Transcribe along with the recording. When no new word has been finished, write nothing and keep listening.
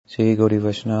Shri Gauri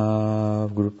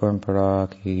Vaishnav Guru Parampara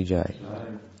Ki Jai.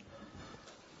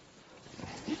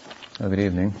 Good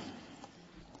evening.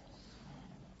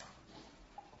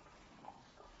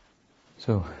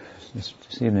 So, this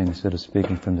evening, instead of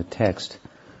speaking from the text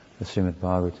of Srimad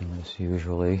Bhagavatam, as we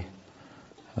usually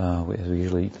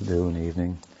do in the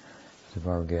evening, of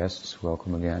our guests,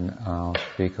 welcome again. I'll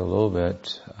speak a little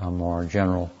bit more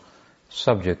general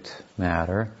subject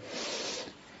matter.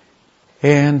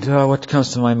 And what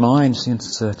comes to my mind,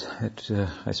 since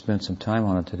I spent some time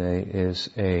on it today, is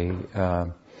a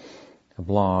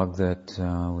blog that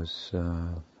was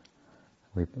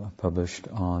we published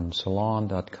on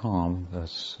Salon.com.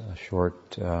 That's a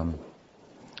short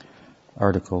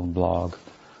article blog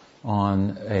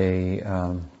on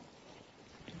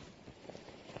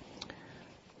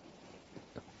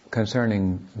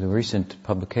concerning the recent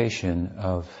publication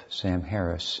of Sam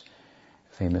Harris,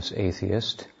 famous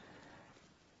atheist.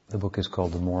 The book is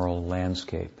called The Moral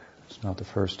Landscape. It's not the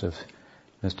first of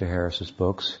Mr. Harris's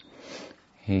books.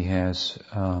 He has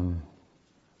at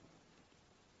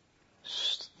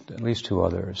least two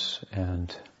others,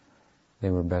 and they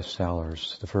were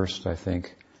bestsellers. The first, I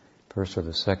think, or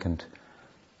the second,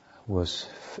 was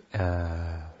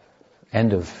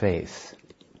End of Faith.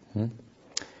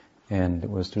 And it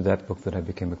was through that book that I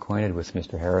became acquainted with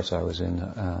Mr. Harris. I was in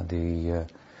the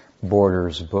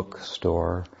Borders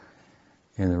bookstore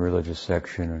in the religious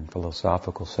section and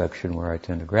philosophical section where I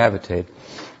tend to gravitate,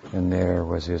 and there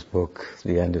was his book,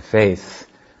 The End of Faith.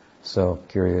 So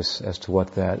curious as to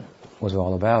what that was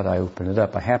all about, I opened it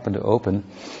up. I happened to open,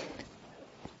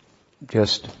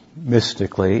 just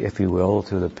mystically, if you will,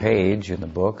 to the page in the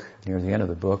book, near the end of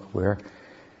the book, where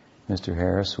Mr.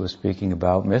 Harris was speaking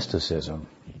about mysticism.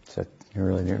 It's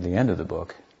really near the end of the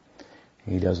book.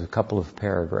 He does a couple of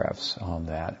paragraphs on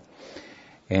that.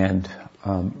 And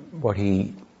what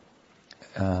he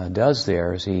does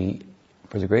there is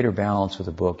for the greater balance of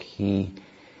the book, he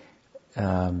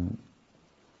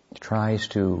tries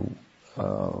to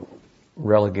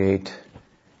relegate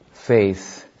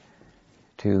faith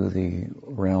to the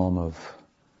realm of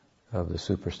the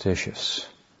superstitious,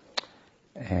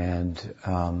 and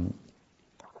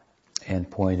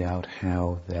point out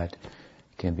how that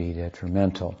can be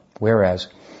detrimental. Whereas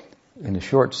in the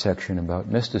short section about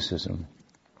mysticism,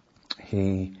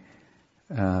 he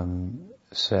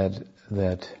said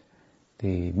that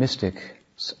the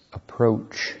mystic's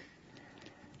approach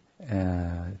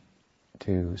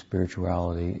to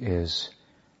spirituality is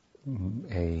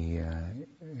a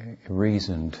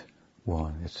reasoned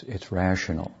one. It's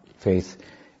rational. Faith,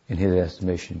 in his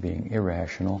estimation, being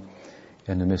irrational,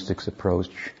 and the mystic's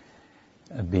approach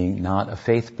being not a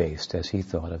faith-based, as he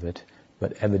thought of it,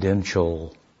 but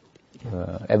evidential,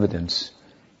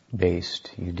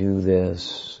 evidence-based. You do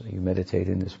this, you meditate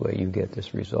in this way, you get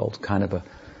this result. Kind of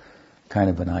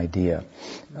an idea.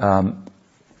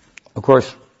 Of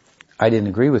course, I didn't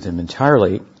agree with him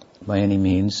entirely by any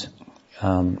means.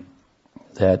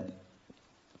 That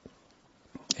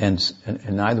and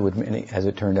neither would many, as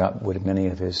it turned out, would many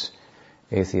of his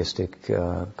atheistic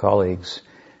colleagues.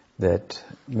 That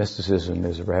mysticism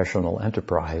is a rational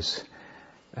enterprise.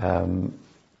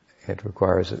 It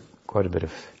requires quite a bit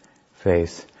of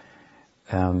faith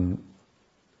to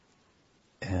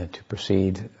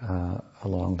proceed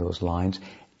along those lines.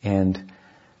 And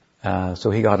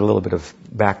so he got a little bit of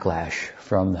backlash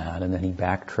from that, and then he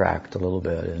backtracked a little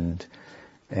bit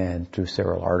and through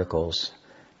several articles.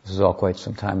 This is all quite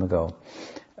some time ago.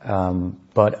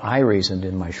 But I reasoned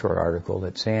in my short article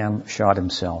that Sam shot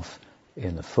himself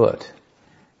in the foot.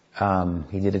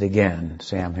 He did it again.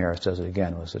 Sam Harris does it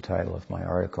again was the title of my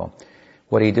article.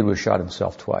 What he did was shot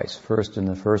himself twice. First in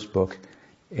the first book,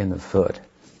 in the foot,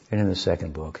 and in the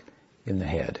second book, in the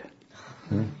head.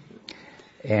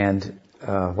 And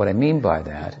what I mean by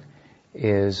that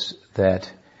is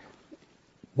that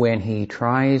when he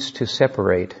tries to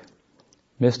separate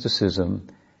mysticism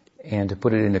and to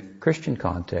put it in a Christian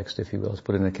context, if you will, to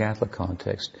put it in a Catholic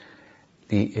context,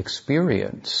 the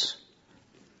experience,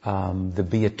 the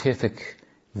beatific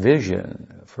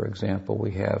vision, for example,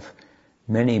 we have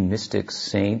many mystic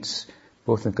saints,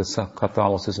 both in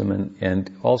Catholicism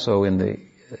and also in the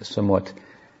somewhat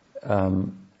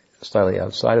slightly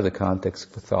outside of the context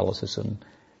of Catholicism,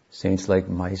 saints like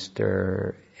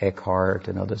Meister, Eckhart,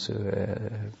 and others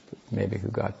who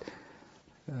got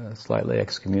slightly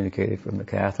excommunicated from the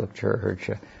Catholic Church.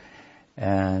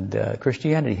 And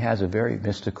Christianity has a very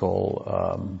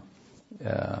mystical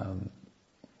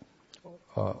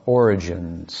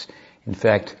origins. In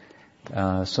fact,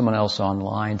 someone else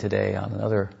online today on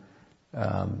another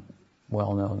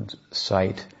well-known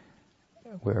site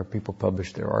where people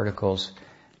publish their articles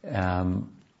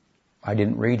I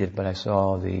didn't read it, but I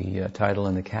saw the title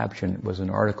and the caption. It was an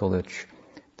article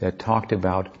that talked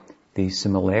about the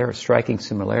striking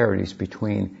similarities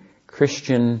between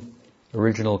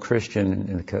original Christian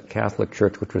in the Catholic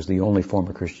Church, which was the only form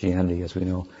of Christianity, as we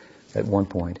know, at one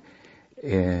point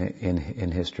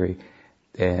in history,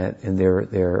 and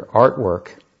their artwork,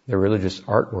 their religious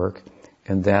artwork,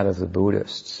 and that of the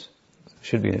Buddhists. It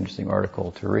should be an interesting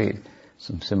article to read,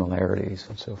 some similarities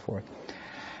and so forth.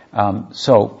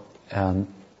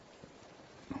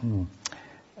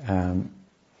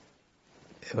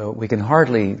 We can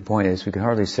hardly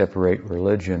separate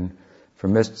religion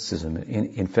from mysticism.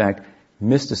 In fact,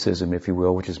 mysticism, if you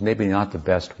will, which is maybe not the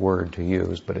best word to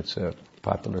use, but it's a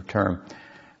popular term,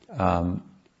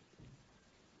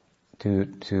 to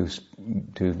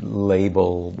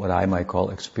label what I might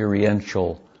call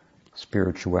experiential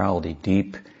spirituality,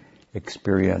 deep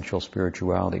experiential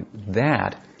spirituality.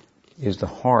 That is the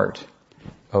heart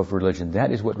of religion.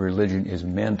 That is what religion is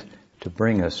meant to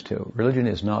bring us to. Religion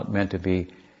is not meant to be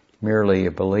merely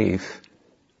a belief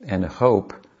and a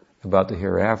hope about the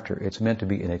hereafter. It's meant to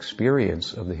be an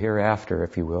experience of the hereafter,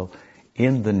 if you will,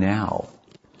 in the now.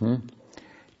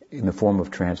 In the form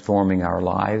of transforming our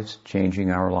lives, changing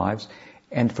our lives,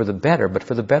 and for the better. But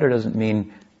for the better doesn't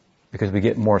mean because we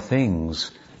get more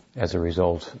things as a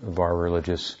result of our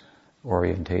religious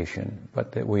orientation,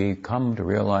 but that we come to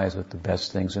realize that the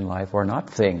best things in life are not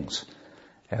things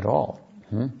at all.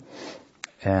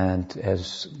 And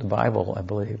as the Bible, I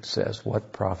believe, says,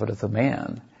 what profiteth a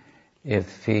man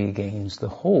if he gains the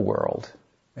whole world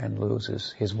and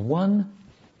loses his one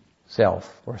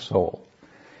self or soul?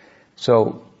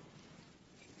 So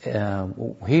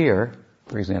here,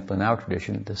 for example, in our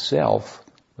tradition, the self,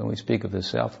 when we speak of the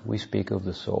self, we speak of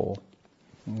the soul.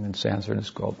 In Sanskrit it's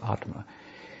called Atma.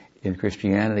 In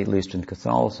Christianity, at least in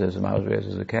Catholicism, I was raised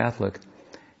as a Catholic,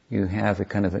 you have a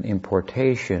kind of an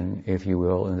importation, if you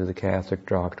will, into the Catholic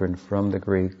doctrine from the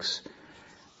Greeks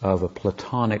of a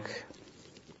Platonic,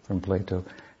 from Plato,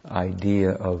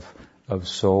 idea of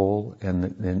soul, and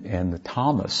the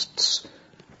Thomists,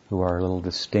 who are a little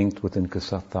distinct within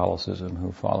Catholicism,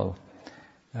 who follow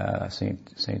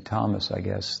Saint Thomas, I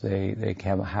guess. They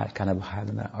have kind of had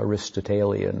an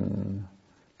Aristotelian,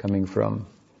 coming from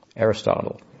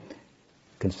Aristotle,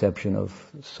 conception of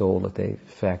soul that they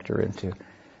factor into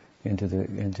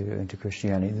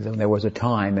Christianity. There was a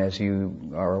time, as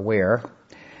you are aware,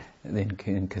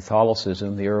 in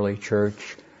Catholicism, the early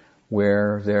church,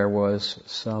 where there was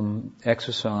some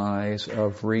exercise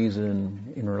of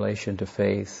reason in relation to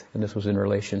faith, and this was in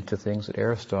relation to things that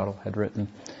Aristotle had written.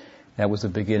 That was the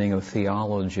beginning of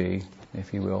theology,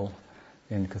 if you will,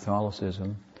 in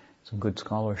Catholicism. Some good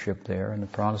scholarship there, and the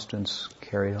Protestants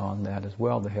carried on that as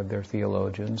well. They have their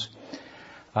theologians.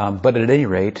 But at any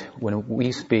rate, when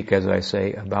we speak, as I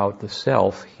say, about the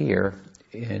self here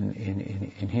in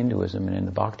Hinduism and in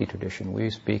the Bhakti tradition, we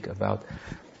speak about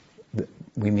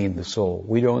we mean the soul.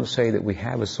 We don't say that we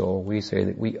have a soul. We say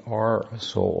that we are a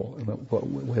soul. What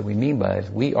we mean by it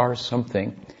is we are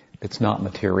something that's not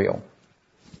material.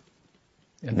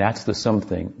 And that's the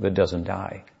something that doesn't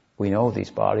die. We know these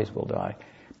bodies will die,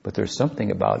 but there's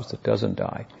something about us that doesn't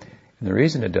die. And the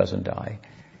reason it doesn't die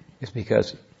is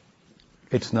because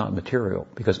it's not material,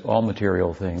 because all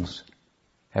material things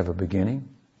have a beginning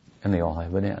and they all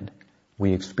have an end.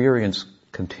 We experience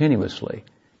continuously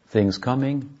things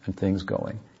coming and things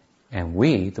going. And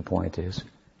we, the point is,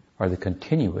 are the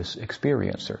continuous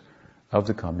experiencer of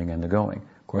the coming and the going.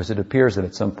 Of course, it appears that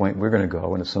at some point we're going to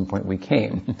go, and at some point we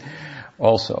came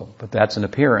also. But that's an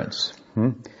appearance.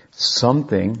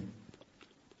 Something,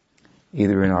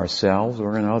 either in ourselves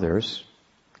or in others,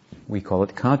 we call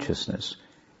it consciousness,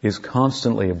 is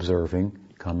constantly observing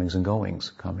comings and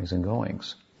goings.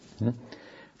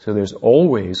 So there's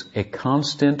always a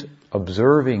constant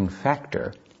observing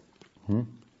factor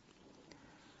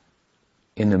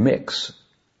in the mix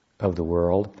of the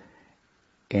world,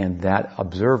 and that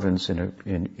observance,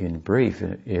 in brief,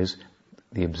 is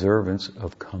the observance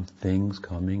of things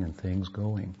coming and things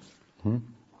going.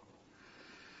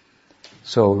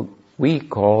 So we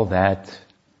call that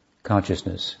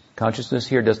consciousness. Consciousness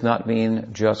here does not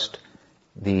mean just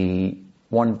the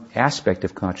one aspect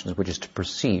of consciousness, which is to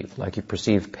perceive, like you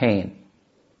perceive pain.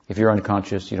 If you're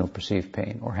unconscious, you don't perceive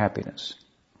pain or happiness.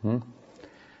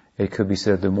 It could be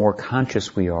said the more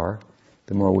conscious we are,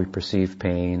 the more we perceive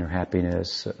pain or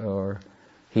happiness or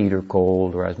heat or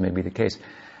cold, or as may be the case.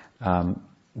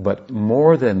 But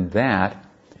more than that,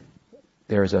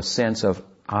 there's a sense of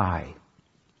I,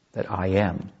 that I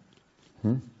am.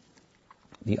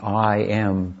 The I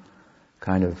am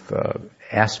kind of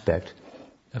aspect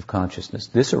of consciousness.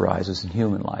 This arises in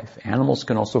human life. Animals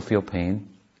can also feel pain.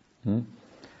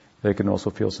 They can also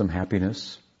feel some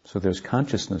happiness. So there's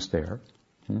consciousness there.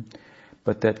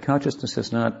 But that consciousness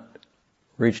has not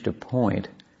reached a point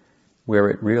where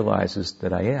it realizes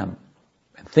that I am,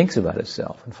 and thinks about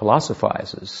itself, and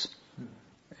philosophizes,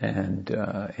 and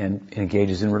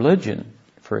engages in religion,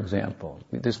 for example.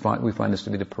 We find this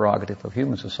to be the prerogative of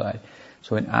human society.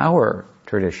 So in our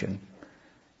tradition,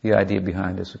 the idea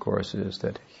behind this, of course, is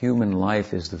that human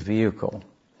life is the vehicle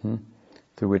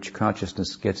through which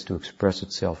consciousness gets to express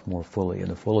itself more fully. And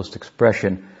the fullest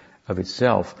expression of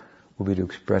itself will be to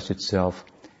express itself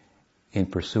in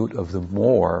pursuit of the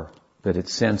more that it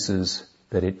senses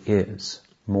that it is.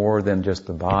 More than just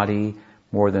the body,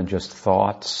 more than just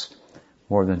thoughts,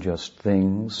 more than just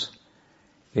things.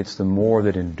 It's the more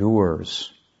that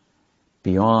endures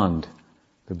beyond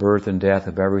the birth and death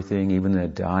of everything, even the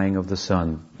dying of the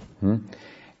sun.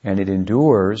 And it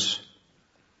endures,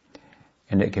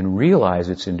 and it can realize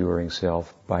its enduring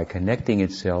self by connecting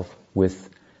itself with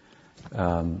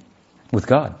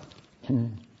God.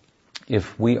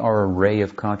 If we are a ray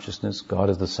of consciousness, God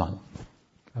is the sun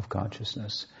of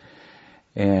consciousness.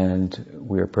 And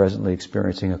we are presently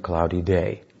experiencing a cloudy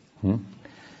day,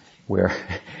 where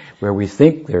we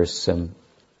think we're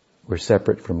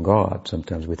separate from God.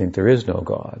 Sometimes we think there is no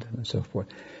God, and so forth.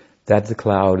 That the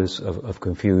cloud is of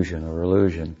confusion or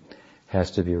illusion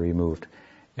has to be removed.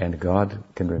 And God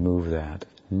can remove that.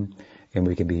 And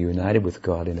we can be united with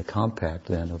God in a compact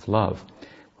then of love.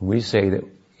 When we say that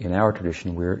in our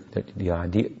tradition that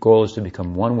the goal is to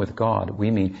become one with God,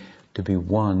 we mean to be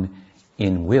one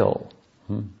in will.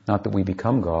 Not that we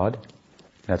become God.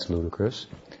 That's ludicrous.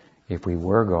 If we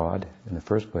were God in the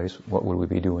first place, what would we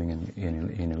be doing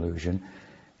in illusion,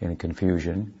 in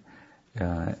confusion?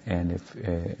 And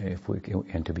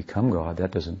to become God,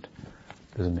 that doesn't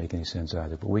make any sense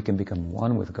either. But we can become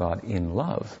one with God in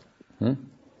love. It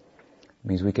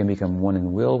means we can become one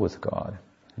in will with God.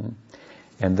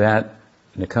 And that,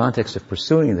 in the context of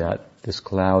pursuing that, this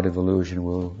cloud of illusion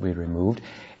will be removed.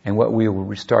 And what we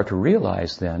will start to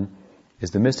realize then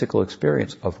is the mystical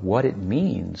experience of what it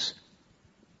means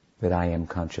that I am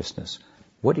consciousness.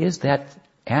 What is that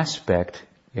aspect,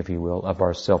 if you will, of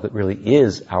ourself that really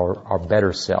is our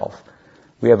better self?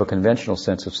 We have a conventional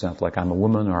sense of self, like I'm a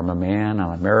woman, or I'm a man,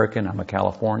 I'm American, I'm a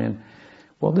Californian.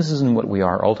 Well, this isn't what we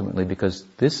are ultimately, because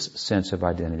this sense of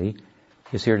identity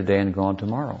is here today and gone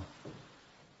tomorrow.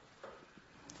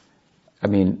 I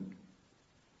mean,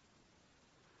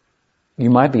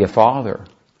 you might be a father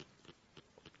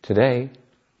today,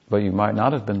 but you might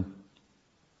not have been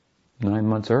 9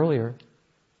 months earlier.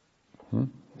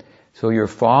 So your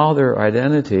father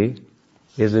identity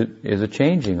is a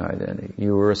changing identity.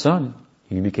 You were a son,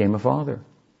 you became a father.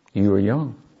 You were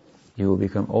young, you will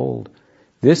become old.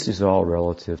 This is all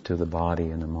relative to the body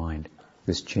and the mind,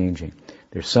 this changing.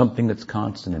 There's something that's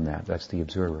constant in that. That's the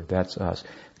observer. That's us.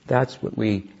 That's what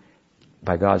we,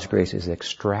 by God's grace, is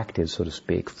extracted, so to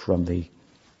speak, from the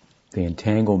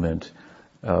entanglement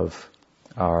of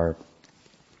our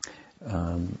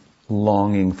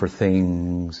longing for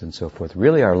things and so forth.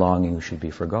 Really, our longing should be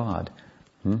for God.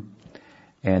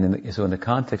 And so in the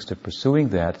context of pursuing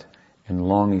that and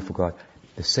longing for God,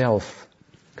 the self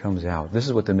comes out. This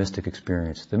is what the mystic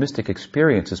experience. The mystic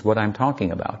experience is what I'm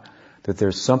talking about. That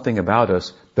there's something about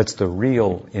us that's the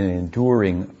real and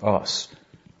enduring us,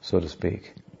 so to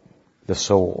speak. The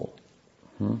soul.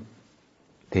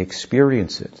 They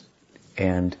experience it,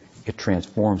 and it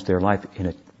transforms their life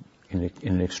in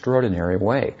an extraordinary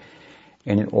way.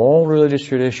 And in all religious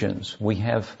traditions, we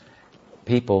have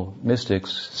people,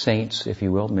 mystics, saints, if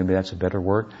you will, maybe that's a better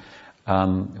word,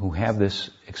 who have this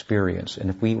experience.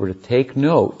 And if we were to take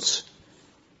notes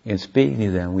in speaking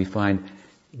to them, we find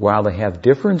while they have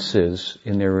differences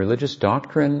in their religious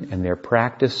doctrine and their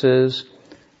practices,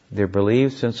 their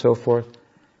beliefs and so forth,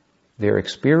 their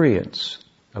experience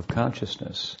of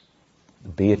consciousness.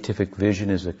 Beatific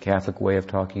vision is a Catholic way of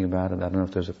talking about it. I don't know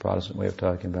if there's a Protestant way of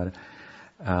talking about it.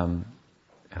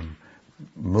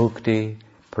 Mukti,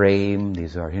 Prem,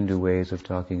 these are Hindu ways of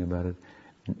talking about it.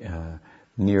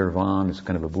 Nirvana is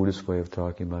kind of a Buddhist way of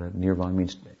talking about it. Nirvana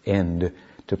means end,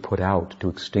 to put out, to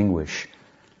extinguish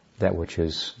that which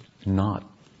is not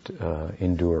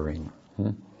enduring.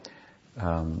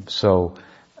 So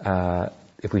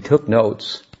if we took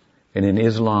notes, and in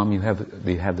Islam you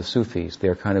have the Sufis,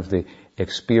 they're kind of the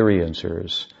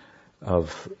experiencers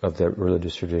of that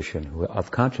religious tradition,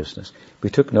 of consciousness. We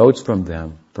took notes from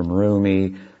them, from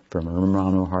Rumi, from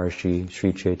Ramana Maharshi,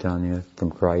 Sri Chaitanya,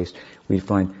 from Christ. We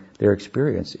find their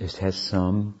experience has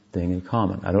something in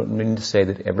common. I don't mean to say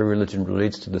that every religion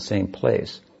leads to the same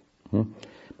place,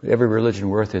 every religion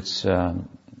worth its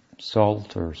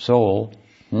salt or soul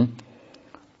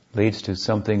leads to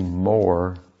something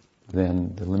more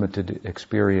than the limited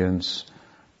experience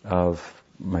of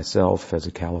myself as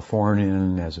a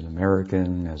Californian, as an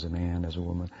American, as a man, as a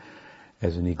woman,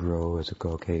 as a Negro, as a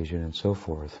Caucasian, and so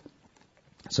forth.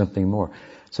 Something more.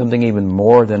 Something even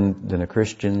more than a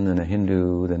Christian, than a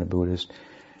Hindu, than a Buddhist,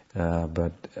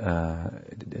 but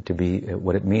to be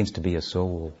what it means to be a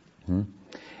soul. And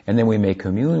then we may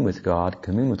commune with God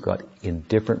in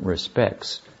different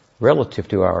respects relative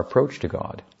to our approach to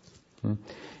God.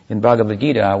 In Bhagavad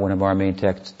Gita, one of our main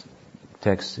texts,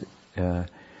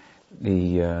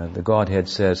 the Godhead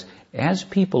says, as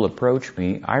people approach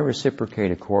me, I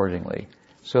reciprocate accordingly.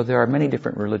 So there are many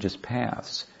different religious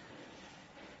paths.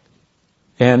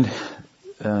 And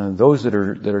those that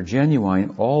are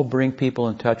genuine all bring people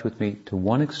in touch with me to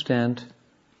one extent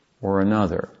or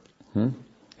another. And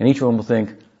each one will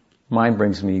think, mine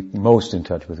brings me most in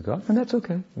touch with God, and that's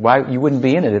okay. Why you wouldn't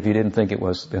be in it if you didn't think it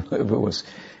was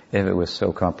if it was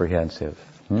so comprehensive.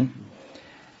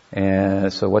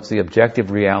 And so what's the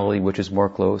objective reality, which is more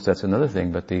close? That's another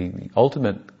thing, but the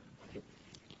ultimate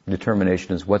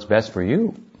determination is what's best for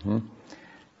you.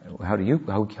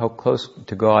 How close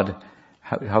to God,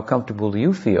 how comfortable do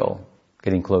you feel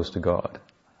getting close to God?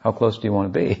 How close do you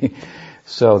want to be?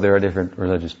 So there are different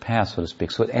religious paths, so to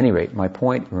speak. So at any rate, my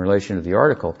point in relation to the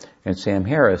article and Sam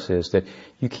Harris is that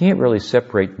you can't really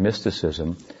separate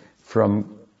mysticism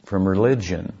from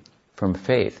religion, from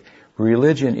faith.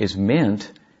 Religion is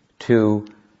meant to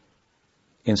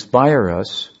inspire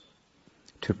us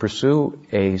to pursue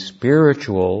a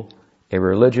spiritual, a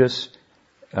religious,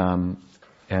 and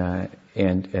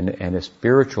a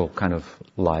spiritual kind of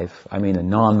life. I mean, a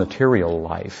non-material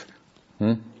life.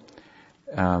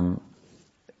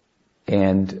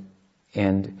 And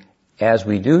as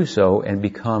we do so and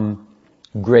become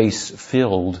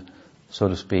grace-filled, so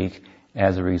to speak,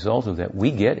 as a result of that,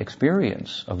 we get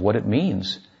experience of what it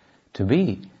means to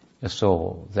be a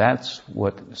soul. That's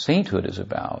what sainthood is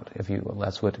about, if you will.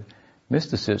 That's what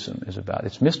mysticism is about.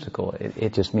 It's mystical.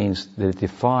 It just means that it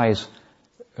defies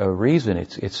reason.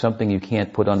 It's something you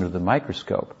can't put under the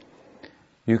microscope.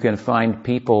 You can find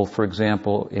people, for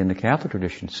example, in the Catholic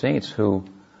tradition, saints who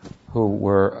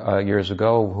were years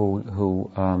ago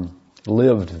who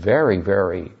lived very,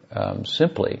 very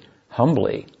simply,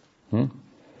 humbly.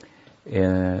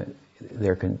 Their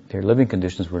living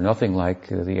conditions were nothing like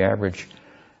the average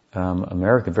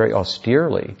American, very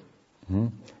austerely,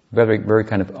 very, very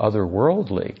kind of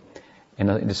otherworldly.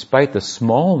 And despite the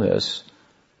smallness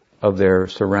of their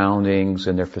surroundings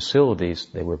and their facilities,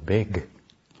 they were big.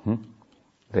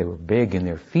 They were big in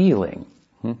their feeling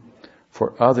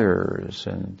for others.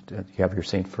 And you have your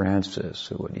St. Francis,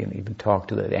 who would even talk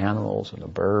to the animals and the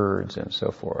birds and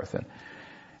so forth,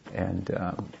 and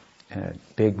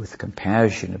big with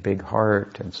compassion, a big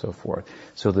heart, and so forth.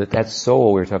 So that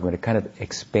soul we were talking about, it kind of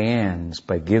expands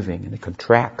by giving, and it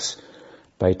contracts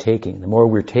by taking. The more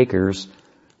we're takers,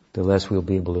 the less we'll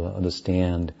be able to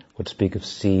understand what speak of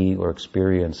see or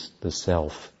experience the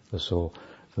self, the soul.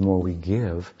 The more we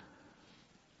give,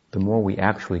 the more we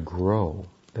actually grow,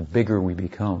 the bigger we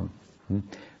become,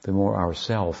 the more our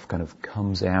self kind of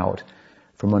comes out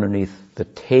from underneath the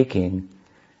taking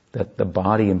that the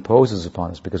body imposes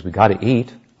upon us, because we got to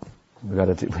eat,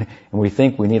 and we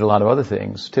think we need a lot of other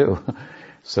things too.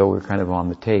 So we're kind of on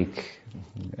the take.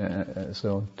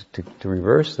 So to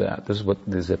reverse that, this is what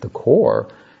is at the core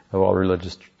of all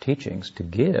religious teachings: to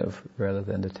give rather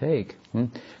than to take.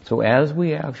 So as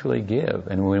we actually give,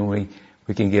 and when we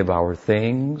can give our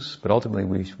things, but ultimately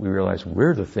we realize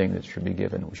we're the thing that should be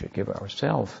given. We should give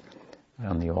ourselves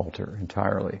on the altar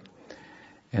entirely.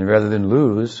 And rather than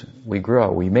lose, we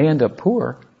grow. We may end up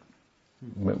poor,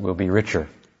 but we'll be richer.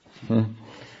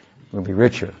 We'll be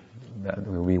richer.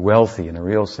 We'll be wealthy in a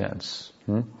real sense.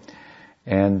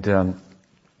 And that's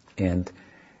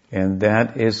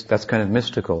kind of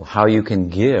mystical. How you can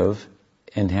give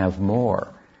and have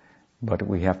more. But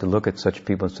we have to look at such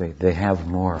people and say, they have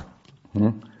more.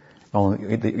 Even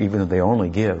though they only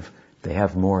give, they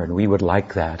have more, and we would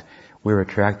like that. We're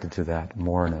attracted to that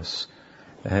moreness,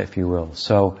 if you will.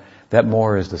 So that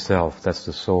more is the self, that's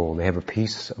the soul. They have a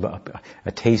piece of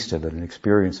a taste of it, an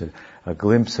experience of it, a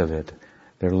glimpse of it.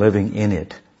 They're living in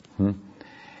it.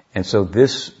 And so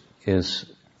this is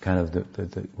kind of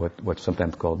what's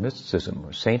sometimes called mysticism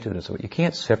or sainthood. So you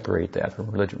can't separate that from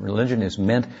religion. Religion is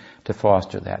meant to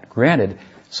foster that. Granted,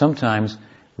 sometimes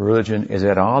religion is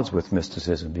at odds with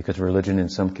mysticism, because religion in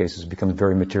some cases becomes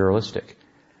very materialistic.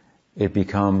 It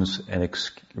becomes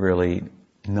really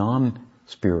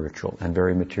spiritual and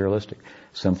very materialistic.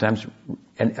 Sometimes,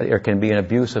 and there can be an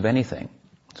abuse of anything.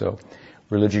 So,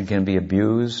 religion can be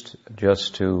abused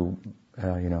just to,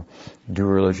 do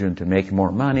religion to make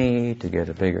more money, to get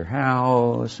a bigger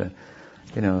house. And,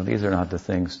 these are not the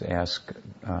things to ask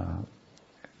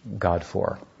God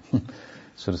for,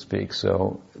 so to speak.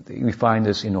 So we find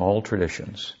this in all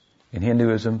traditions. In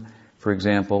Hinduism, for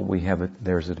example,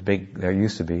 there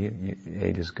used to be,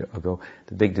 ages ago,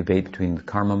 the big debate between the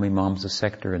Karma Mimamsa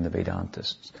sector and the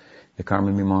Vedantists. The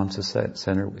Karma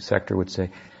Mimamsa sector would say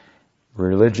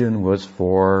religion was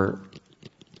for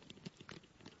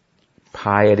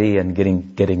piety and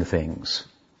getting things.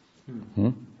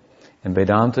 And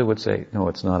Vedanta would say, no,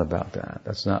 it's not about that.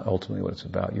 That's not ultimately what it's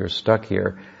about. You're stuck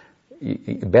here.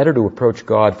 Better to approach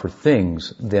God for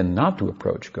things than not to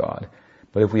approach God.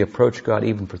 But if we approach God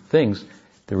even for things,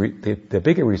 the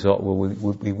bigger result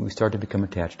will be we start to become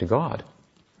attached to God.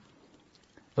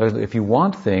 But if you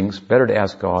want things, better to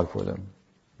ask God for them.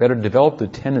 Better to develop the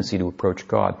tendency to approach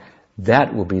God.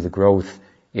 That will be the growth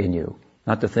in you,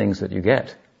 not the things that you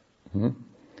get.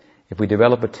 If we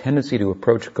develop a tendency to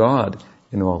approach God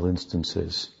in all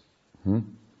instances,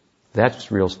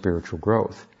 that's real spiritual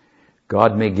growth.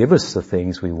 God may give us the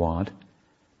things we want,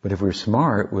 but if we're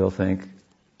smart, we'll think,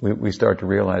 we start to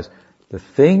realize the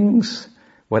things,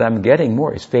 what I'm getting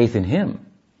more is faith in Him.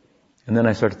 And then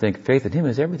I start to think faith in Him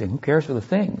is everything. Who cares for the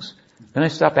things? Then I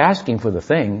stop asking for the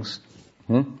things.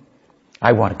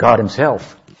 I want God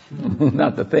Himself,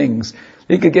 not the things.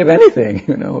 He could give anything,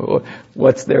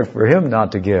 What's there for Him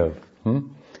not to give?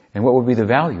 And what would be the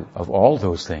value of all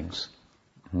those things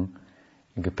in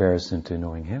comparison to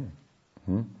knowing Him?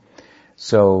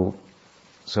 So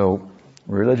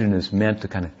religion is meant to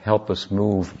kind of help us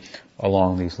move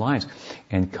along these lines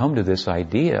and come to this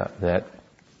idea that,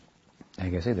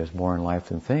 like I say, there's more in life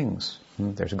than things.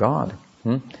 There's God.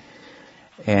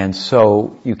 And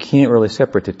so you can't really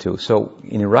separate the two. So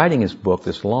in writing his book,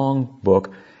 this long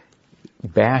book,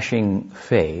 bashing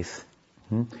faith,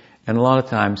 and a lot of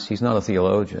times he's not a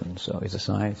theologian, so he's a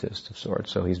scientist of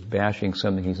sorts, so he's bashing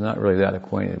something he's not really that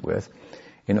acquainted with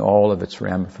in all of its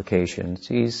ramifications.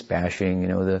 He's bashing,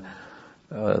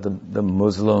 the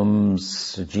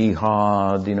Muslims,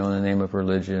 jihad, in the name of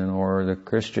religion, or the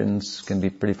Christians can be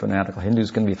pretty fanatical.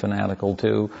 Hindus can be fanatical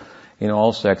too. In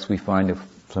all sects we find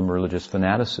some religious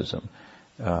fanaticism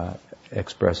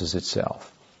expresses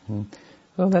itself.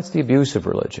 Well, that's the abuse of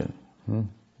religion.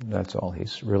 That's all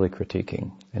he's really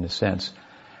critiquing, in a sense.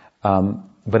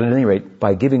 But at any rate,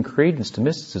 by giving credence to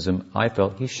mysticism, I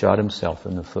felt he shot himself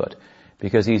in the foot.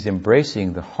 Because he's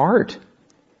embracing the heart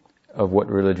of what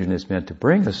religion is meant to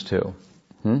bring us to.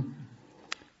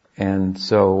 And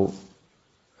so,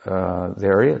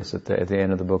 there he is. At the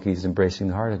end of the book, he's embracing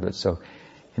the heart of it. So,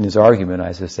 in his argument,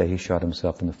 as I say, he shot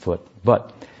himself in the foot.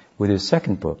 But, with his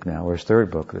second book now, or his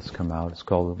third book that's come out, it's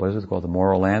called, The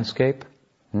Moral Landscape?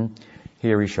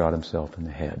 Here he shot himself in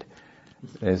the head.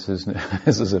 This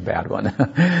is a bad one.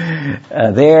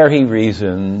 There he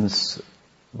reasons,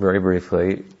 very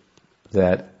briefly,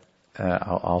 that,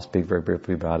 I'll speak very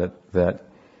briefly about it,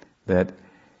 that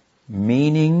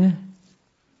meaning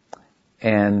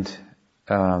and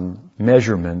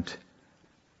measurement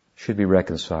should be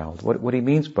reconciled. What he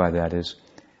means by that is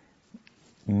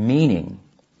meaning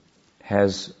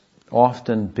has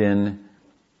often been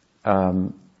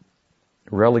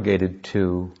relegated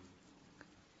to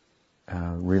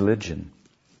religion.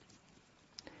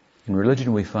 In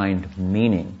religion we find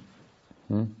meaning,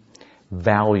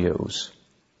 values.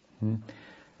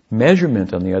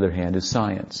 Measurement, on the other hand, is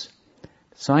science.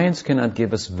 Science cannot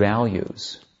give us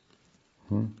values.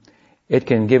 It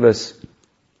can give us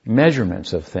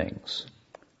measurements of things.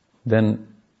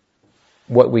 Then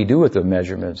what we do with the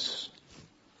measurements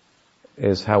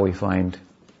is how we find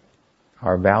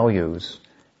our values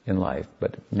in life.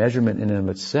 But measurement in and of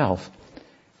itself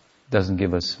doesn't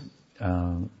give us,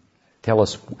 tell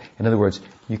us, in other words,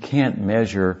 you can't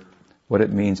measure what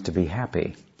it means to be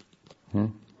happy.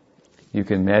 You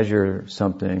can measure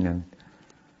something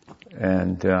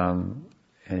and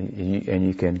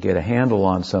you can get a handle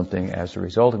on something as a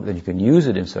result of it, and you can use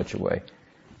it in such a way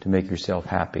to make yourself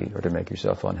happy or to make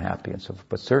yourself unhappy and so forth.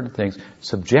 But certain things,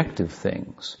 subjective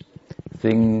things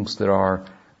that are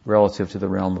relative to the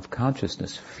realm of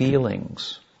consciousness,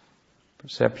 feelings,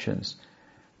 perceptions.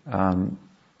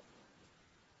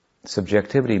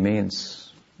 Subjectivity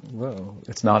means, well,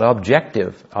 it's not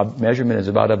objective. Measurement is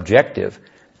about objective.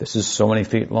 This is so many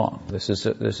feet long. This is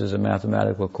a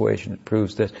mathematical equation that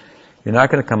proves this. You're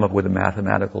not going to come up with a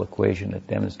mathematical equation that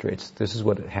demonstrates this is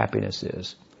what happiness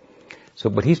is. So,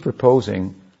 but he's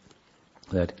proposing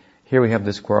that here we have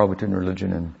this quarrel between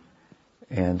religion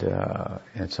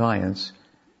and science.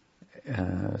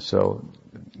 So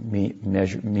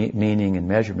meaning and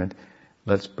measurement.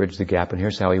 Let's bridge the gap, and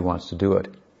here's how he wants to do it.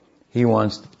 He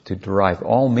wants to derive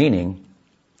all meaning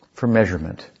from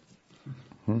measurement.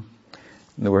 In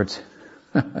other words,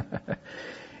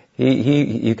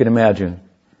 you can imagine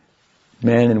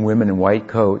men and women in white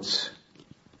coats,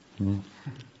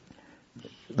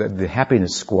 the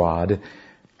happiness squad,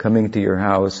 coming to your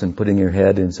house and putting your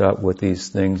head inside with these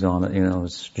things on it,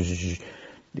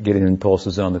 getting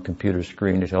impulses on the computer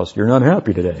screen to tell us you're not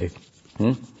happy today.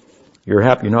 You're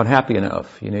not happy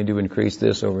enough. You need to increase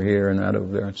this over here and that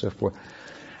over there and so forth.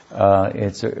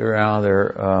 It's a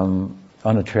rather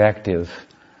unattractive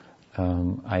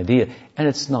idea, and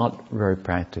it's not very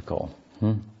practical.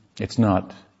 It's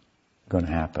not going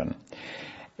to happen.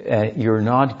 You're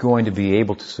not going to be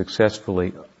able to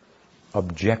successfully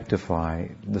objectify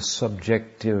the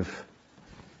subjective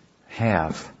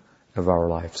half of our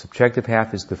life. Subjective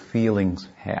half is the feelings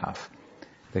half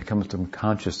that comes from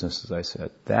consciousness, as I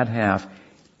said. That half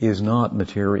is not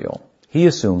material. He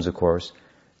assumes, of course,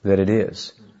 that it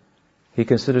is. He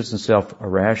considers himself a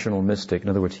rational mystic. In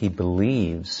other words, he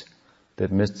believes that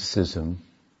mysticism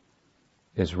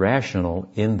is rational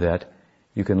in that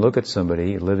you can look at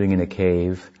somebody living in a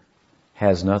cave,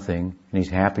 has nothing, and he's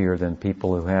happier than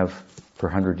people who have for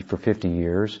 50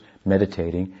 years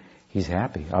meditating. He's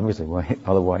happy. Obviously,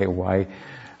 why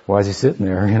is he sitting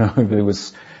there? If it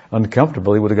was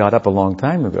uncomfortable, he would have got up a long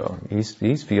time ago.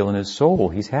 He's feeling his soul.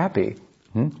 He's happy.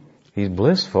 He's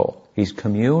blissful. He's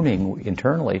communing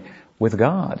internally with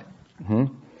God.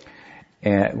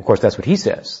 And of course, that's what he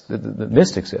says. The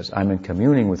mystic says, I'm in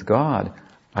communing with God.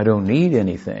 I don't need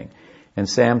anything. And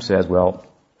Sam says, well,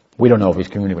 we don't know if he's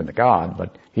communing with God,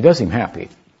 but he does seem happy.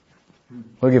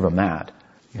 We'll give him that,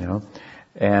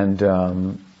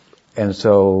 And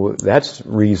so that's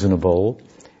reasonable.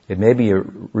 It may be a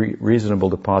reasonable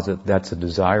to posit that's a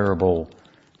desirable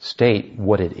state.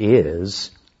 What it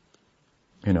is,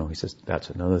 he says that's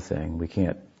another thing. We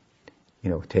can't,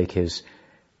 take his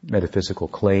metaphysical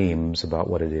claims about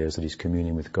what it is that he's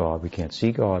communing with God. We can't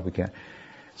see God. We can't.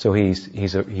 So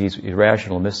he's a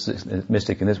rational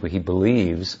mystic in this way. He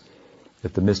believes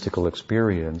that the mystical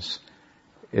experience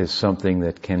is something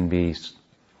that can be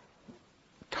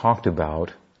talked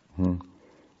about.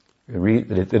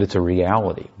 That it's a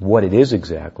reality. What it is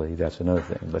exactly, that's another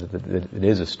thing. But it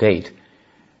is a state,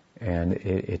 and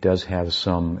it does have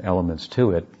some elements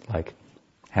to it, like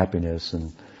happiness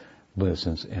and bliss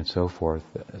and so forth.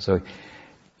 So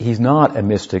he's not a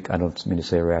mystic. I don't mean to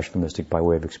say a rational mystic by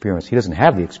way of experience. He doesn't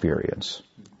have the experience,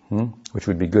 which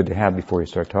would be good to have before you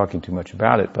start talking too much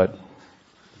about it. But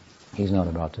he's not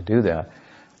about to do that,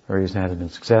 or he hasn't been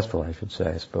successful, I should say,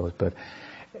 I suppose. But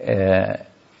at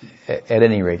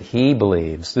any rate, he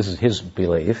believes, this is his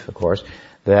belief, of course,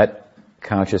 that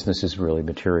consciousness is really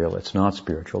material. It's not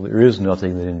spiritual. There is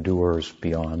nothing that endures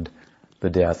beyond the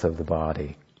death of the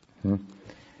body.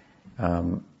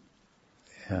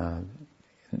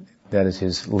 That is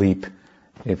his leap,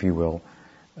 if you will,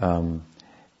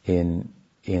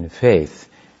 in faith.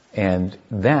 And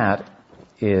that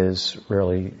is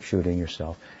really shooting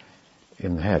yourself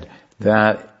in the head.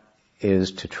 That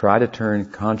is to try to turn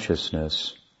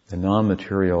consciousness, the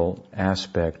non-material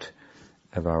aspect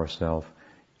of ourself,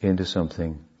 into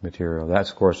something material. That's,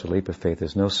 of course, a leap of faith.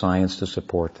 There's no science to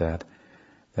support that.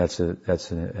 That's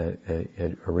a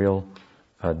real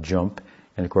jump.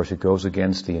 And of course, it goes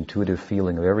against the intuitive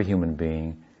feeling of every human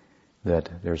being that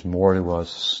there's more to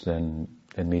us than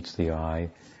meets the eye.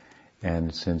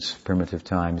 And since primitive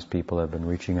times, people have been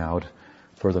reaching out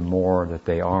for the more that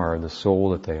they are, the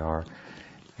soul that they are.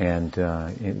 And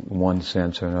in one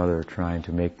sense or another, trying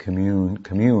to make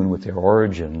commune with their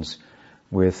origins,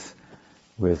 with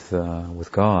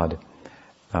God.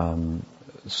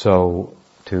 So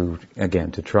to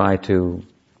try to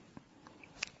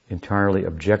entirely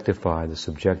objectify the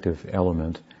subjective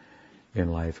element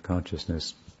in life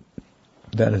consciousness,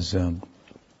 that's a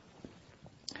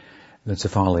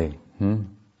folly.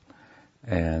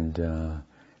 And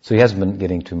so he hasn't been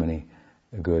getting too many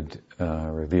good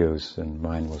reviews, and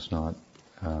mine was not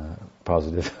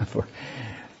positive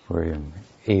for him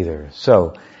either.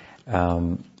 So,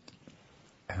 a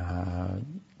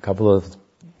couple of,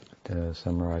 to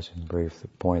summarize in brief, the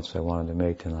points I wanted to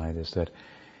make tonight is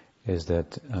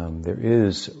that there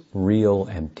is real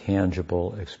and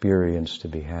tangible experience to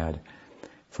be had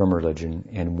from religion,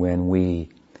 and when we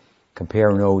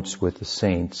compare notes with the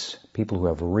saints, people who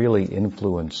have really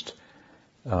influenced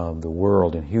the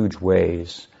world in huge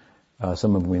ways.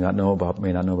 Some of them may not know about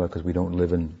because we don't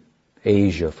live in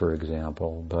Asia, for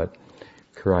example, but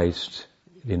Christ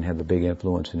didn't have a big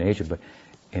influence in Asia, but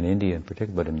in India in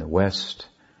particular, but in the West,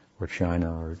 or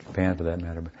China, or Japan for that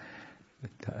matter,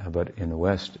 but in the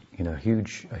West, a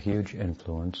huge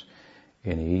influence.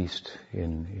 In the East,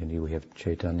 in India, we have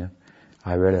Chaitanya.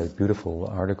 I read a beautiful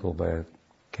article by a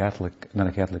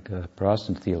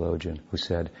Protestant theologian who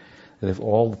said that if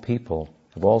all the people,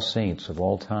 of all saints, of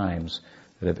all times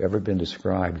that have ever been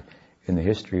described in the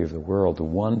history of the world, the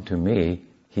one to me,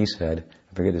 he said,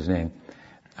 I forget his name,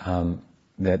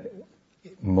 that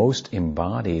most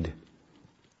embodied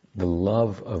the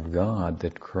love of God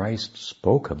that Christ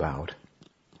spoke about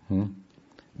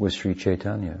was Sri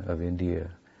Chaitanya of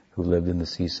India, who lived in the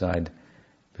seaside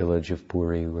village of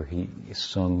Puri, where he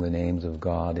sung the names of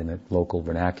God in a local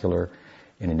vernacular,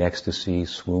 in an ecstasy,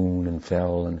 swooned and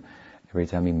fell, and every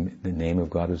time the name of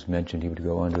God was mentioned, he would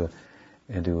go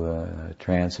into a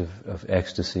trance of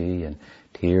ecstasy, and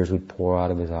tears would pour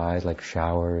out of his eyes like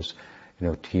showers,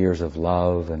 tears of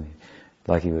love, and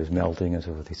like he was melting and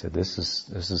so forth. He said, "This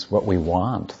is what we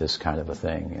want, this kind of a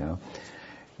thing,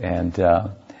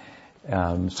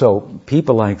 And so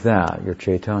people like that, your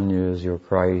Chaitanyas, your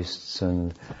Christs,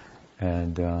 and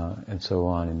so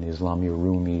on, in Islam, your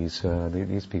Rumis,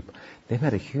 these people, they've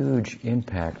had a huge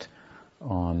impact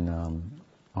on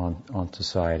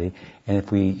society. And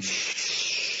if we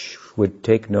would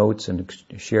take notes and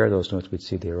share those notes, we'd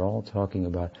see they're all talking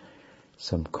about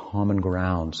some common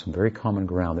ground, some very common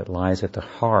ground that lies at the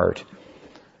heart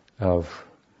of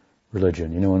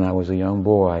religion. When I was a young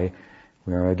boy,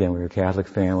 we were a Catholic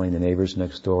family, and the neighbors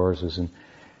next door was in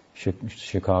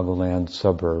Chicagoland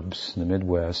suburbs in the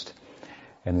Midwest,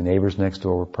 and the neighbors next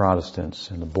door were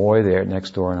Protestants, and the boy there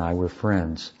next door and I were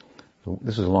friends.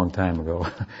 This was a long time ago,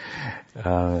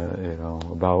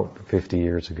 about 50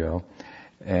 years ago,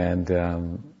 and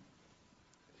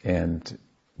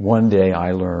one day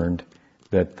I learned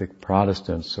that the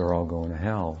Protestants are all going to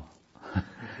hell.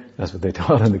 That's what they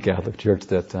taught in the Catholic Church at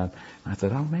that time. And I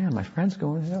thought, oh man, my friend's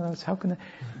going to hell. How can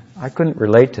I couldn't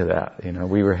relate to that.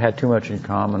 We had too much in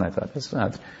common. I thought, that's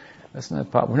not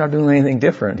we're not doing anything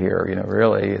different here,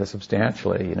 really,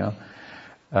 substantially,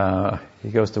 He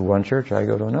goes to one church, I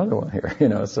go to another one here,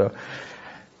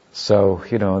 So,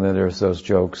 and then there's those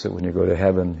jokes that when you go to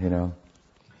heaven,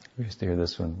 we used to hear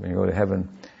this one, when you go to heaven,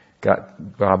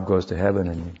 Bob goes to heaven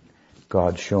and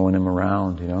God's showing him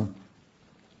around,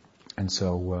 And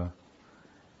so,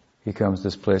 he comes to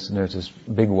this place and there's this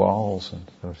big walls, and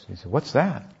so he said, "What's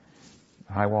that?"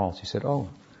 High walls. He said, "Oh,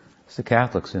 it's the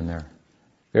Catholics in there.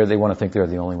 They want to think they're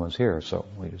the only ones here, so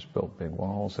we just built big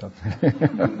walls up."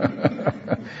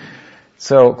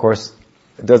 So, of course,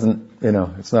 it doesn't,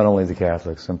 it's not only the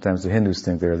Catholics. Sometimes the Hindus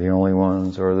think they're the only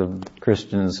ones, or the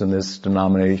Christians in this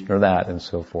denomination or that, and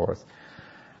so forth.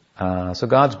 So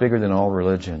God's bigger than all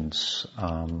religions.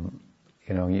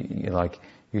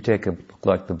 You take a book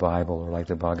like the Bible or like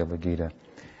the Bhagavad Gita.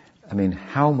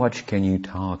 How much can you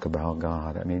talk about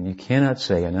God? You cannot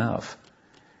say enough.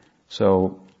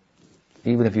 So,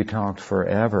 even if you talked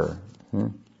forever,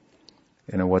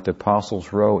 what the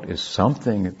apostles wrote is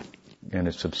something, and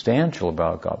it's substantial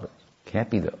about God, but it can't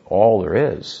be all there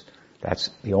is. That's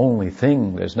the only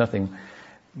thing. There's nothing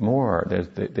more.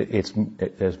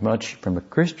 There's much from a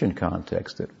Christian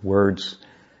context that words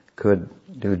could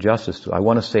do justice to. I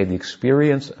want to say the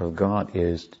experience of God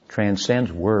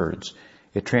transcends words.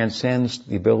 It transcends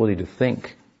the ability to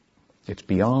think. It's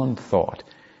beyond thought.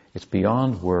 It's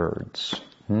beyond words.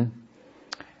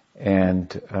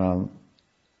 And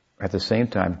at the same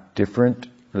time, different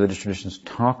religious traditions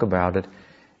talk about it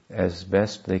as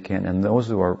best they can. And those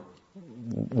who are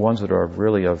ones that are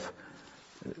really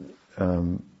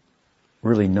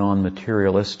really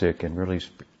non-materialistic and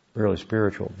really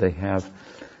spiritual, they have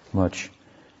much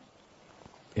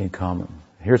in common.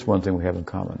 Here's one thing we have in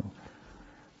common.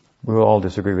 We all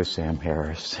disagree with Sam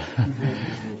Harris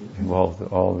in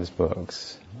all of his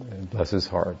books. Bless his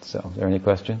heart. So, are there any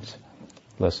questions?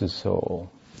 Bless his soul.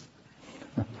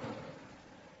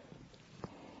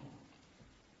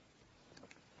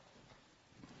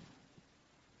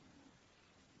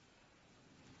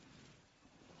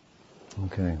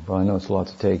 Okay. Well, I know it's a lot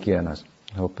to take in. I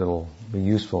hope it'll be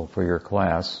useful for your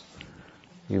class.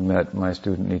 You met my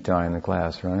student Nitai in the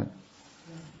class, right?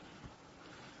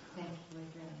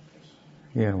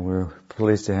 Yeah, we're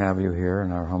pleased to have you here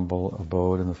in our humble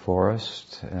abode in the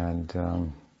forest, and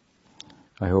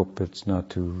I hope it's not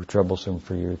too troublesome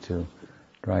for you to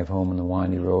drive home on the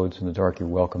windy roads in the dark. You're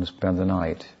welcome to spend the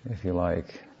night, if you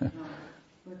like. No,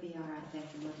 we'll be all right. Thank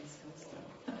you. We'll just go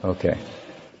slow. Okay.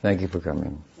 Thank you for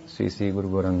coming. Sisi Guru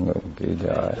Varanga Ki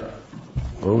Jai.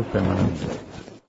 Gautama.